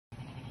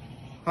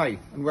Hi,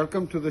 and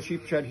welcome to the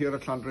sheep shed here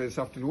at Llandre this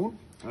afternoon.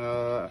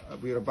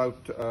 We're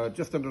about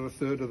just under a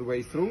third of the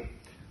way through.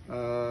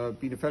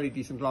 Been a fairly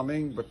decent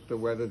lambing, but the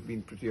weather's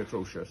been pretty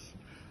atrocious.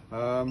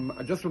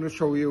 I just want to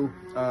show you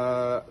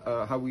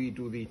how we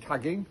do the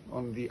tagging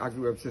on the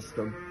AgriWebb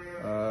system,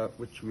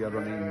 which we are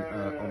running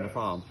on the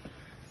farm.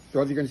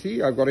 So as you can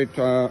see, I've got it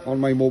on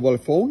my mobile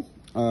phone,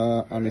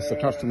 and it's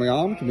attached to my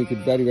arm to make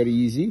it very, very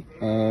easy,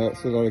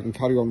 so that I can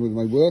carry on with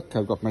my work.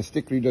 I've got my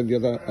stick reader on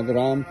the other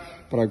arm,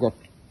 but I've got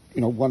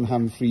one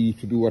hand free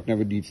to do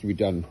whatever needs to be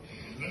done.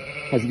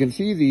 As you can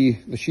see,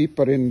 the sheep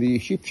are in the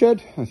sheep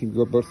shed. I think we've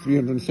got about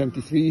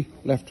 373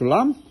 left to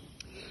lamb.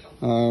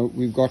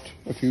 We've got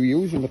a few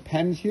ewes in the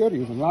pens here,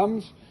 ewes and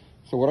lambs.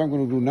 So what I'm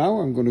going to do now,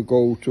 I'm going to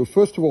go to,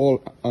 first of all,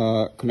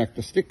 connect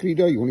the stick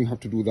reader. You only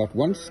have to do that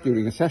once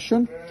during a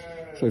session.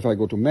 So if I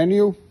go to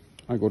menu,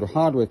 I go to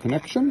hardware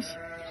connections,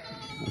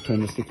 I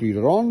turn the stick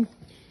reader on.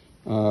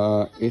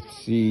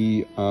 It's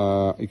the,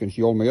 you can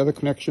see all my other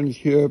connections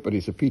here, but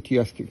it's a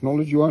PTS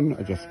technology one.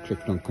 I just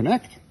clicked on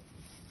connect.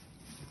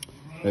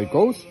 There it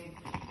goes.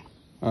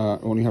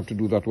 Only have to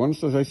do that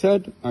once, as I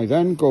said. I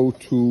then go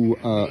to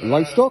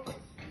livestock.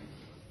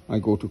 I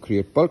go to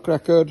create bulk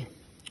record.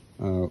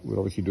 We're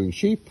obviously doing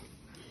sheep.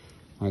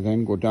 I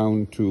then go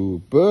down to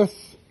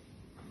birth.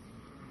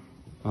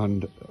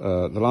 And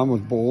the lamb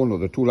was born, or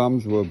the two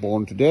lambs were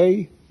born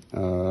today.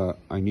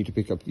 I need to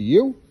pick up the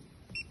ewe.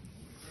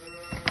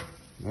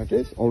 That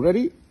is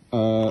already.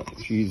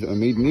 She's a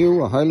maiden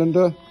ewe, a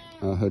Highlander.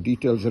 Her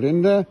details are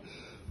in there.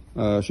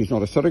 She's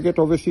not a surrogate,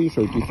 obviously,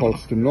 so it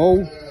defaults to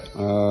no.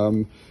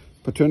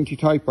 Paternity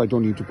type, I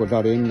don't need to put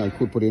that in. I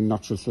could put in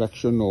natural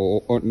selection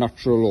or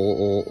natural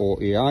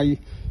or AI.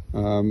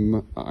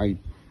 I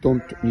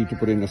don't need to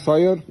put in a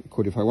sire. I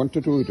could if I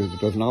wanted to. It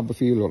does an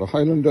Aberfield or a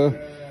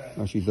Highlander.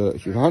 She's a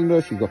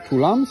Highlander. She's got two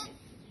lambs.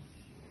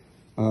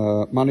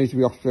 Manage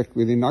the object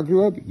within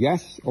AgriWebb.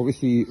 Yes,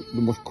 obviously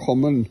the most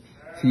common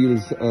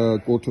fields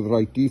go to the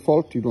right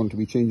default. You don't want to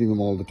be changing them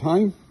all the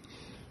time.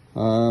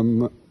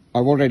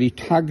 I've already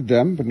tagged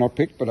them, but not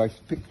picked, but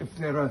I've picked if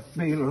they're a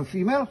male or a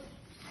female.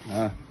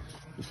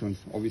 This one's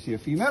obviously a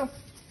female.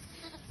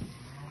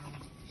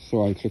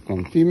 So I click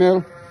on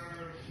female.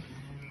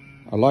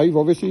 Alive,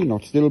 obviously,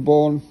 not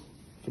stillborn.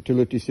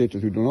 Fertility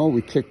status, we don't know.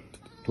 We click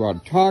to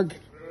add tag.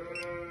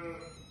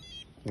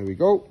 There we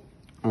go.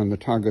 And the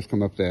tag has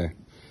come up there.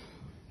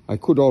 I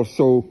could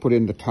also put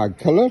in the tag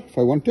color if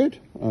I wanted.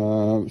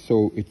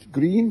 So it's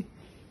green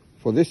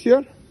for this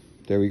year.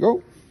 There we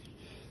go.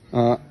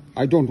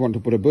 I don't want to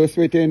put a birth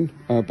weight in,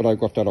 but I've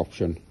got that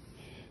option.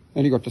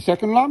 Then you got the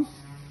second lamb.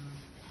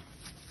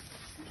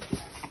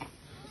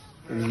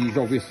 And he's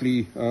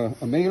obviously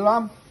a male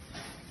lamb.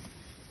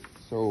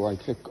 So I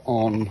click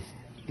on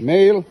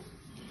male,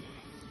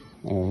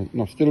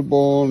 not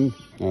stillborn,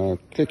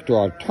 click to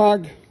add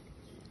tag.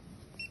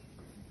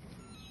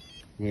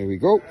 There we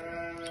go.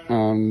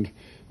 And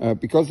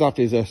because that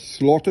is a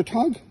slaughter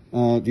tag,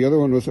 the other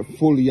one was a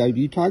full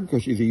EID tag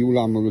because she's a ewe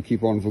lamb and will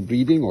keep on for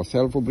breeding or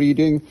sell for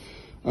breeding.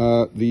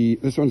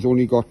 This one's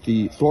only got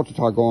the slaughter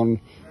tag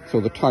on,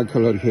 so the tag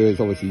color here is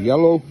obviously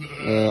yellow,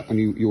 and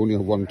you only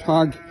have one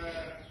tag.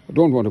 I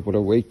don't want to put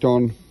a weight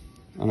on,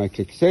 and I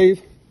click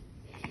save,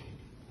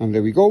 and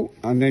there we go.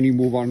 And then you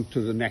move on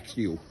to the next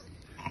ewe.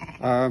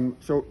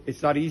 So it's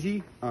that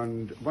easy,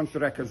 and once the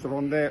records are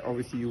on there,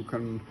 obviously you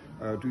can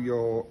do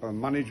your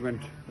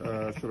management,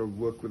 sort of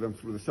work with them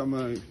through the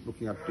summer,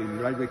 looking at daily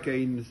live weight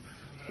gains,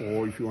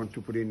 or if you want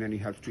to put in any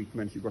health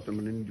treatments, you've got them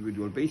on an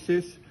individual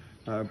basis.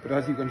 But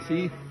as you can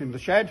see in the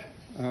shed,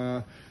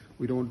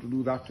 we don't want to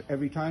do that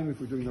every time.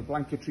 If we're doing a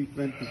blanket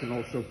treatment, we can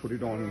also put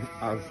it on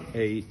as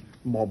a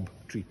mob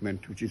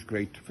treatment, which is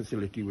great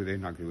facility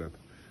within AgriWebb.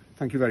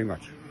 Thank you very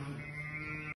much.